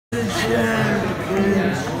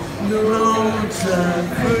champions, no time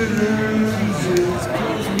for losers,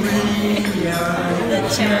 'cause we are the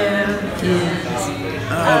champions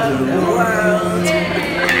of the world.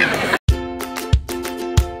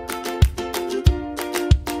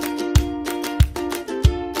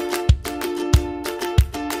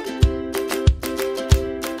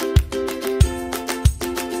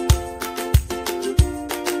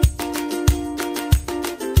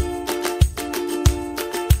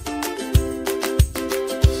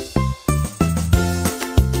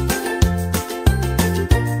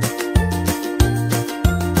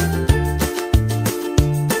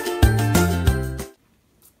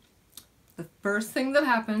 First thing that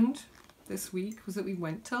happened this week was that we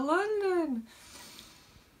went to London,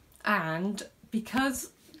 and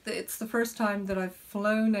because it's the first time that I've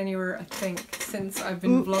flown anywhere, I think, since I've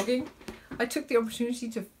been vlogging, I took the opportunity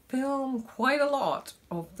to film quite a lot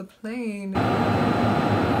of the plane.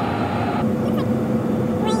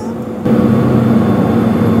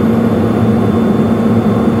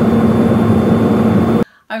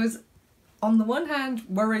 I was on the one hand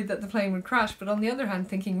worried that the plane would crash, but on the other hand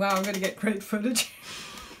thinking, wow, I'm going to get great footage.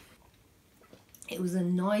 It was a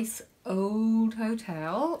nice old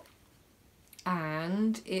hotel,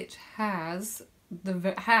 and it had the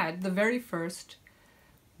very first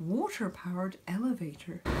water-powered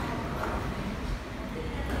elevator.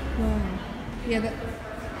 Wow. Yeah, that...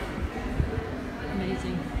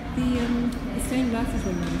 Amazing. The stained glass is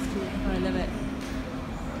really nice too. Oh, I love it.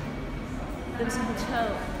 There was a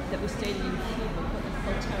hotel that we stayed in Cuba called the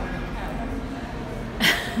Hotel Raquel.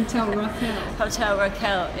 Hotel Raquel. Hotel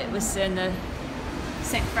Raquel. It was in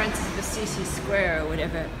St. Francis of Assisi Square or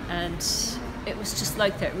whatever, and it was just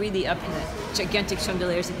like that, really up in the gigantic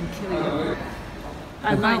chandeliers that can kill you.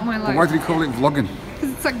 About my life. Why do we call it vlogging?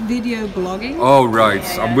 Because it's like video blogging. Oh right,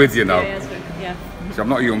 Yeah, I'm with you now. Yeah. So I'm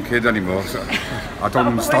not a young kid anymore, so I don't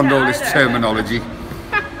understand all this terminology.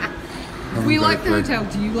 We like the hotel.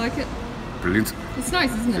 Do you like it? Brilliant. It's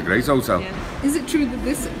nice, isn't it? It's a great hotel. Yeah. Is it true that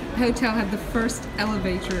this hotel had the first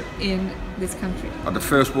elevator in this country? Had the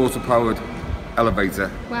first water-powered elevator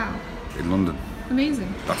Wow. in London.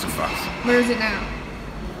 Amazing. That's a fact. Where is it now?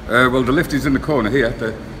 Well, the lift is in the corner here,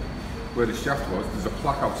 where the shaft was. There's a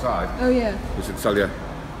plaque outside, Oh yeah. which will tell you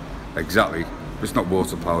exactly. It's not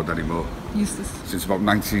water-powered anymore. Useless. Since about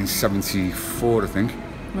 1974, I think.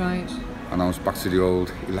 Right. And I was back to the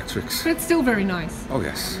old electrics. But it's still very nice. Oh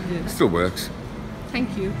yes, Yeah. it still works.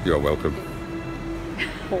 Thank you. You're welcome.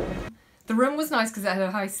 The room was nice because it had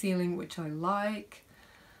a high ceiling, which I like.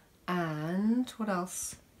 And what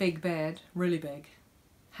else? Big bed, really big,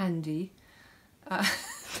 handy.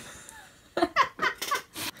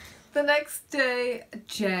 The next day,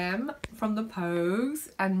 Jem from the Pogues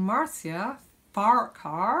and Marcia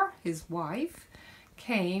Farquar, his wife,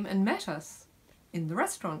 came and met us in the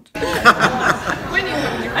restaurant. I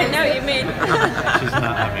know what you mean.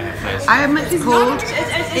 It's called.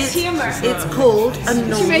 It's humour. It's called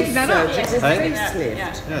a make that up? non-surgical facelift.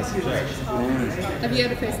 Have you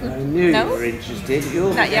had a facelift? I knew No. you were interested.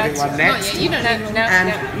 You're Not yet. everyone Not next. yet. You don't know.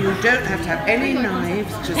 And you don't have to have any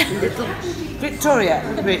knives, just a little. Victoria,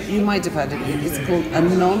 you might have heard of it. It's called a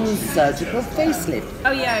non-surgical facelift.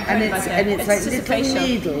 Oh yeah, I've And heard it's about and that. it's like just a little facial.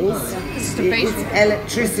 needles. It's a It's facial.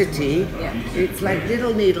 electricity. It's like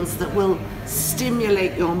little needles that will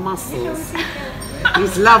stimulate your muscles.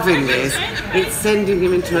 He's loving this. It's sending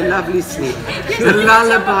him into a lovely sleep. The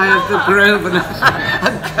lullaby of the grove and a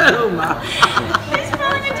coma. He's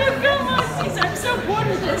falling into a coma. I'm so bored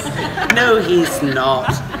of this. No, he's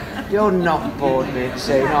not. You're not bored,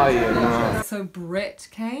 Mitchell, are you? No. So Britt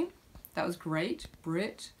came. That was great.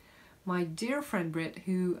 Britt, my dear friend Britt,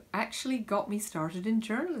 who actually got me started in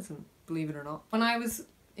journalism, believe it or not. When I was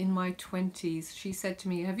in my 20s, she said to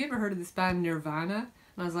me, have you ever heard of this band Nirvana?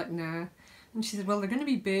 And I was like, nah. And she said, well, they're going to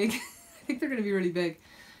be big. I think they're going to be really big.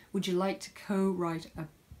 Would you like to co-write a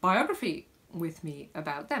biography with me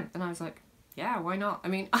about them? And I was like, yeah, why not? I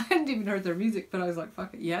mean, I hadn't even heard their music, but I was like,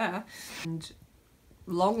 fuck it, yeah. And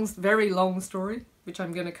very long story, which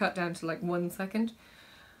I'm going to cut down to like 1 second.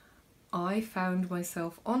 I found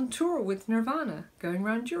myself on tour with Nirvana, going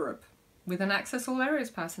around Europe with an Access All Areas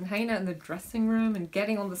pass and hanging out in the dressing room and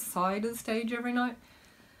getting on the side of the stage every night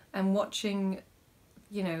and watching,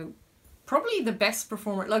 you know, probably the best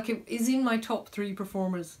performer, like it is in my top 3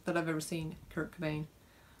 performers that I've ever seen, Kurt Cobain,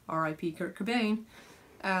 R.I.P. Kurt Cobain.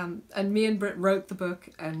 And me and Britt wrote the book,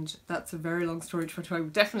 and that's a very long story which I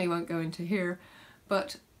definitely won't go into here.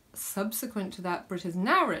 But subsequent to that, Britt has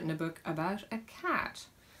now written a book about a cat.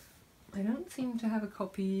 I don't seem to have a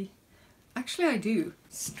copy. Actually, I do.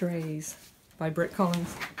 Strays by Britt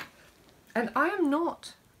Collins. And I am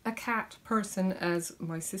not a cat person, as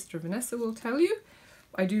my sister Vanessa will tell you.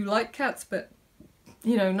 I do like cats, but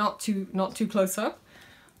you know, not too close up.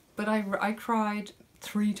 But I cried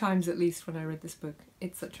 3 times at least when I read this book.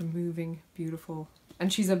 It's such a moving, beautiful,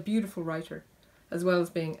 and she's a beautiful writer, as well as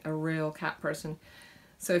being a real cat person.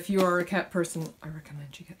 So if you are a cat person, I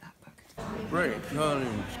recommend you get that book. Britt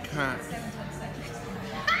Collins, cat.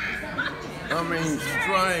 I mean,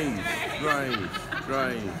 strange.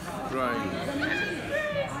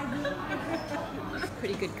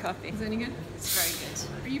 Pretty good coffee. Is it any good? It's very good.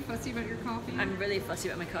 Are you fussy about your coffee? I'm really fussy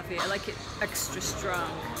about my coffee. I like it extra strong,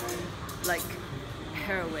 like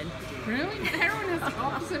heroin. Really? Heroin has the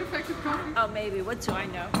opposite effect of coffee? Oh, maybe. What do I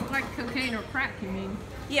know? Like cocaine or crack, you mean?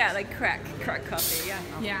 Yeah, like crack coffee. Yeah.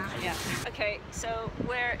 Yeah. Okay, so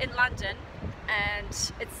we're in London,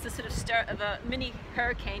 and it's the sort of start of a mini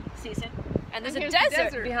hurricane season, and there's And a here's the desert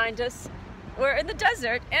desert. behind us. We're in the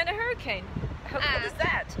desert and a hurricane. How cool is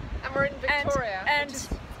that? And we're in Victoria. And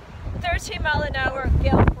 30-mile-an-hour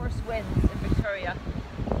gale force winds in Victoria.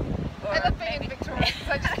 Or I love being in Victoria because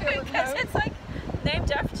I just feel at because home. it's like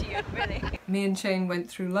named after you, really. Me and Shane went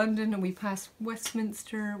through London and we passed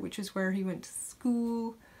Westminster, which is where he went to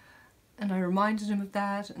school. And I reminded him of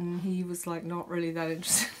that, and he was like not really that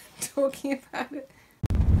interested in talking about it.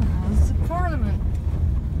 Oh, this is a Parliament.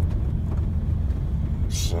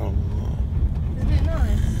 So, Isn't it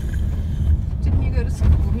nice? Didn't you go to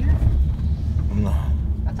school here? no.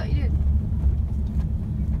 I thought you did.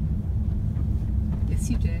 Yes,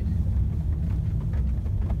 you did.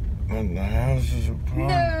 And the house is a problem.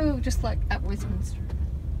 No, just like at Westminster.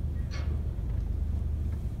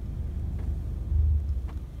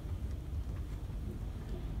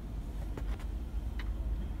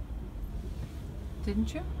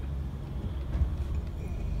 Didn't you?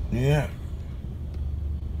 Yeah.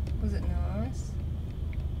 Was it nice?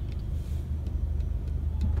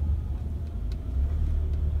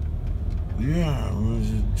 Yeah, it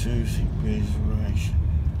was a juicy piece of action.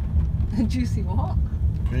 Juicy what?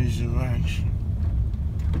 Piece of action.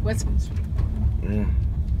 Westminster. Yeah.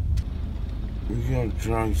 We got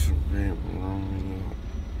drunk some people on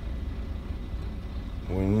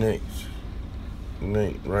the we nicked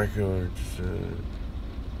records to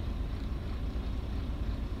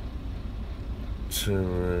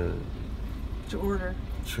order.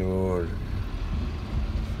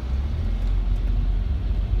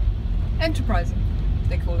 Enterprising,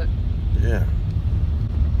 they call it. Yeah.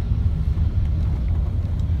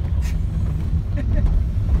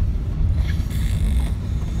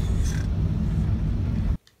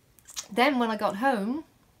 Then when I got home,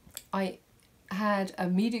 I had a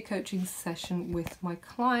media coaching session with my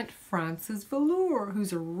client Francis Velour,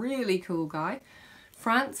 who's a really cool guy.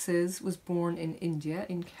 Francis was born in India,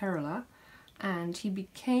 in Kerala, and he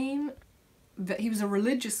was a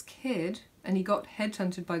religious kid, and he got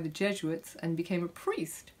headhunted by the Jesuits and became a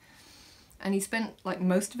priest. And he spent like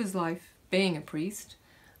most of his life being a priest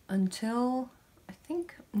until I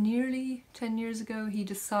think nearly 10 years ago he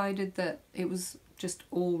decided that it was just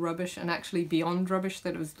all rubbish, and actually beyond rubbish,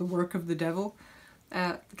 that it was the work of the devil,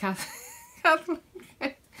 the Catholic.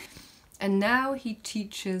 And now he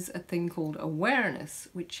teaches a thing called awareness,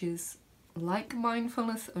 which is like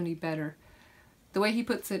mindfulness, only better. The way he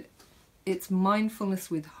puts it, it's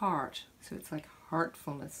mindfulness with heart. So it's like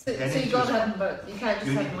heartfulness. So you got to have them both. You can't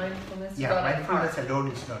just have mindfulness. Yeah, mindfulness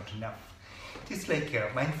alone is not enough. It is like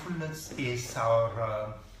mindfulness is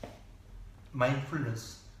our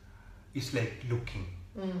mindfulness is like looking.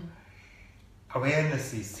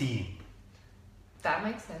 Awareness is seeing. That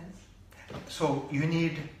makes sense. So you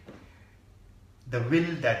need the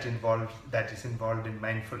will that is involved in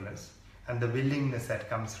mindfulness, and the willingness that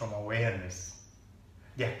comes from awareness.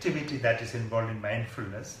 The activity that is involved in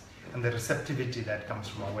mindfulness, and the receptivity that comes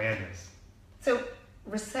from awareness. So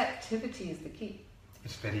receptivity is the key.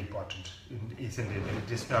 It's very important, isn't it?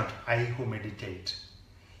 It is not I who meditate.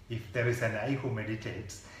 If there is an I who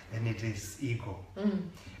meditates, then it is ego.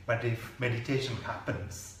 But if meditation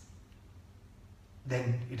happens,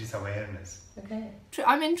 then it is awareness. Okay.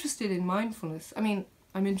 I'm interested in mindfulness. I mean,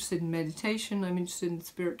 I'm interested in meditation, I'm interested in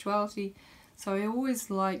spirituality. So I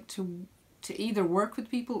always like to either work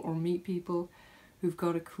with people or meet people who've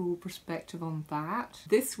got a cool perspective on that.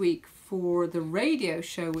 This week for the radio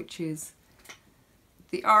show, which is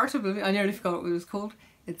The Art of Living, I nearly forgot what it was called.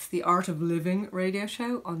 It's the Art of Living radio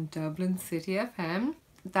show on Dublin City FM,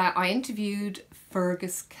 that I interviewed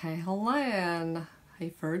Fergus Cahalan. Hey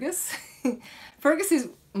Fergus. Fergus is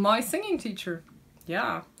my singing teacher.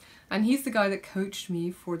 Yeah. And he's the guy that coached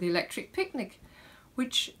me for the Electric Picnic,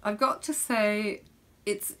 which I've got to say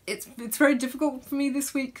it's very difficult for me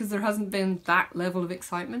this week because there hasn't been that level of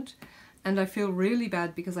excitement, and I feel really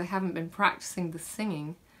bad because I haven't been practicing the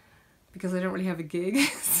singing because I don't really have a gig.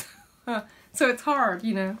 So it's hard,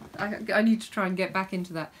 you know. I need to try and get back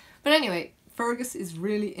into that. But anyway, Fergus is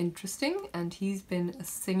really interesting, and he's been a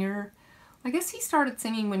singer. I guess he started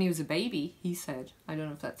singing when he was a baby, he said. I don't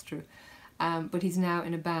know if that's true. But he's now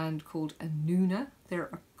in a band called Anuna. They're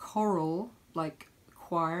a choral, like,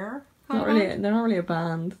 choir. Not really. They're not really a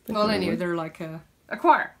band. Well, anyway, they're like a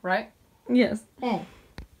choir, right? Yes. Oh.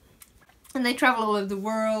 And they travel all over the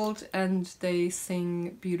world, and they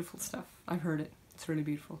sing beautiful stuff. I've heard it. It's really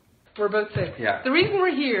beautiful. We're both sick. Yeah. The reason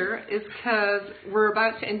we're here is because we're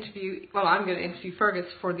about to interview, well, I'm going to interview Fergus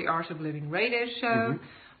for the Art of Living radio show. Mm-hmm.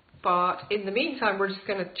 But in the meantime, we're just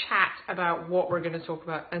going to chat about what we're going to talk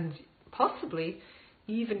about, and possibly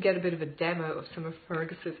even get a bit of a demo of some of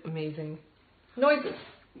Fergus's amazing noises.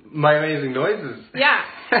 My amazing noises? Yeah.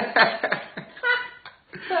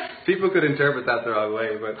 People could interpret that the wrong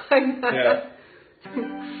way, but I know. Yeah.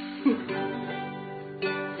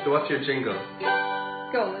 So what's your jingle?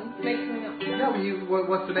 Go on, make something up. No,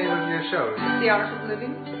 what's the name of your show? The Art of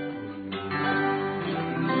Living.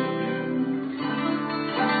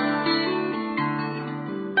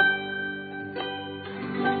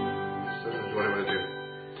 So this is what I'm going to do.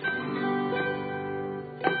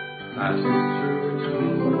 Passing through a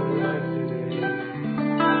moonlight today,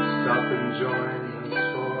 stop and join us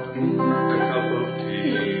for a cup of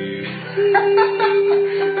tea.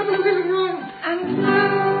 That was even wrong. And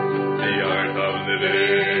The Art of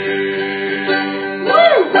Living.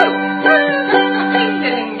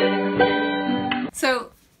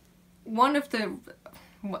 so, one of the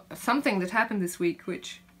something that happened this week,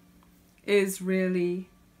 which is really,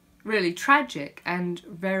 really tragic and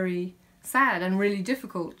very sad and really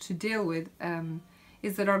difficult to deal with,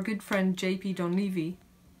 is that our good friend JP Donleavy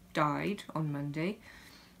died on Monday.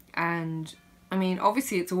 And I mean,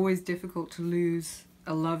 obviously it's always difficult to lose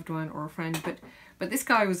a loved one or a friend, but this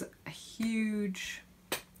guy was a huge,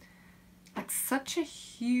 like such a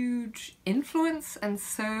huge influence, and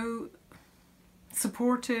so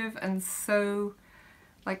supportive, and so,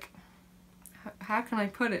 like, how can I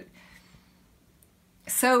put it?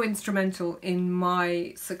 So instrumental in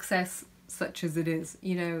my success, such as it is.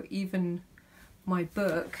 You know, even my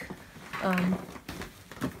book,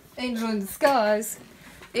 Angel in Disguise,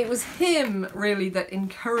 it was him really that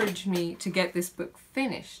encouraged me to get this book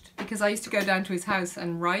finished, because I used to go down to his house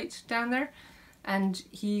and write down there, and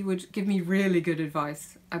he would give me really good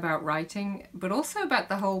advice about writing, but also about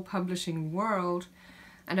the whole publishing world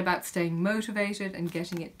and about staying motivated and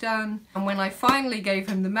getting it done. And when I finally gave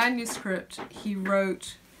him the manuscript, he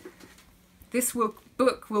wrote, "This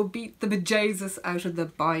book will beat the bejesus out of the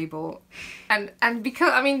Bible." And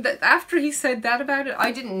because, I mean, after he said that about it,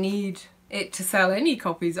 I didn't need it to sell any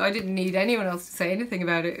copies. I didn't need anyone else to say anything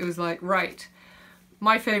about it. It was like, right,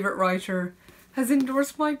 my favourite writer has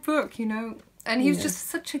endorsed my book, you know. And he was just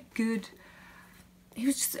such a good, he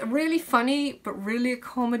was just really funny, but really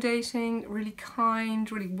accommodating, really kind,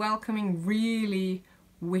 really welcoming, really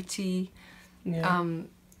witty,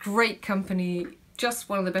 great company, just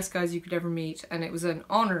one of the best guys you could ever meet, and it was an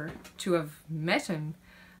honour to have met him.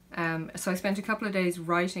 So I spent a couple of days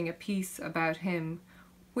writing a piece about him,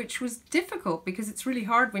 which was difficult because it's really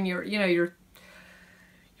hard when you're, you know, you're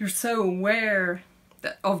so aware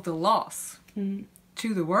of the loss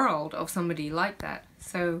to the world of somebody like that.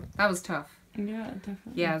 So that was tough. Yeah,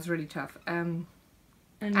 definitely. Yeah, it was really tough. And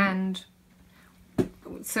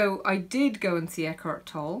so I did go and see Eckhart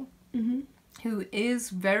Tolle, who is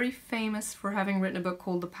very famous for having written a book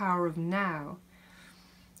called The Power of Now.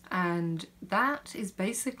 And that is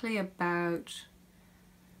basically about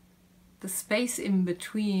the space in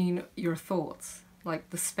between your thoughts, like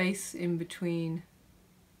the space in between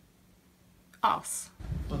us.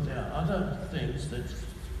 But there are other things that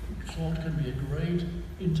thought can be a great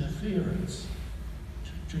interference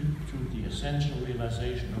to the essential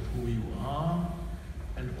realization of who you are,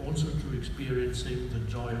 and also to experiencing the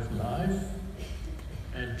joy of life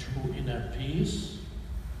and true inner peace,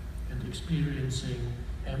 and experiencing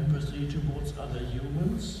empathy towards other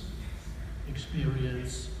humans,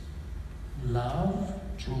 experience love,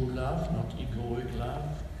 true love, not egoic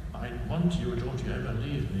love. I want you, don't you ever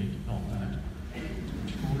leave me, not that.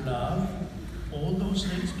 True love, all those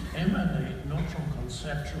things emanate not from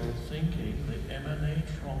conceptual thinking, they emanate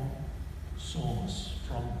from source,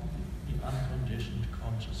 from the unconditioned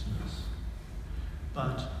consciousness.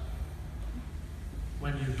 But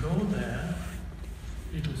when you go there,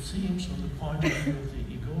 it'll seem from the point of view of the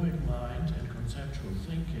egoic mind and conceptual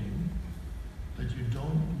thinking that you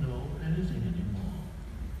don't know anything anymore.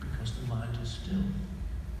 because the mind is still.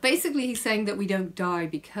 Basically, he's saying that we don't die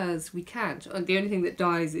because we can't. The only thing that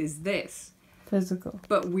dies is this. Physical.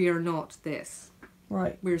 But we are not this.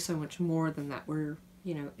 Right. We're so much more than that. We're,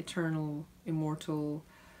 you know, eternal, immortal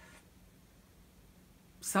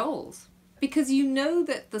souls. Because you know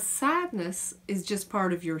that the sadness is just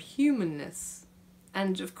part of your humanness.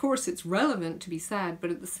 And of course it's relevant to be sad, but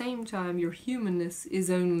at the same time your humanness is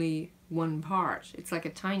only one part. It's like a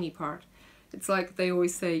tiny part. It's like they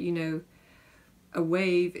always say, you know, a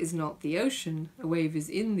wave is not the ocean, a wave is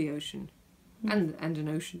in the ocean. And an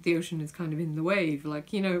ocean, the ocean is kind of in the wave,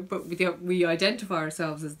 like, you know, but we identify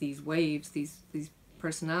ourselves as these waves, these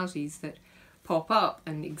personalities that pop up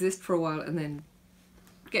and exist for a while and then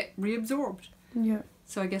get reabsorbed. Yeah.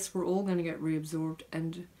 So I guess we're all going to get reabsorbed,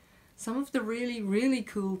 and some of the really, really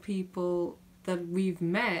cool people that we've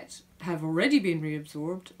met have already been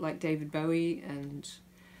reabsorbed, like David Bowie and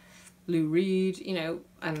Lou Reed, you know,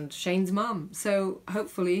 and Shane's mum. So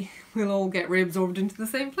hopefully we'll all get reabsorbed into the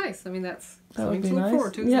same place. I mean, that's something to look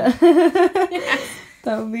forward to. Yeah.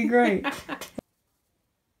 That would be great.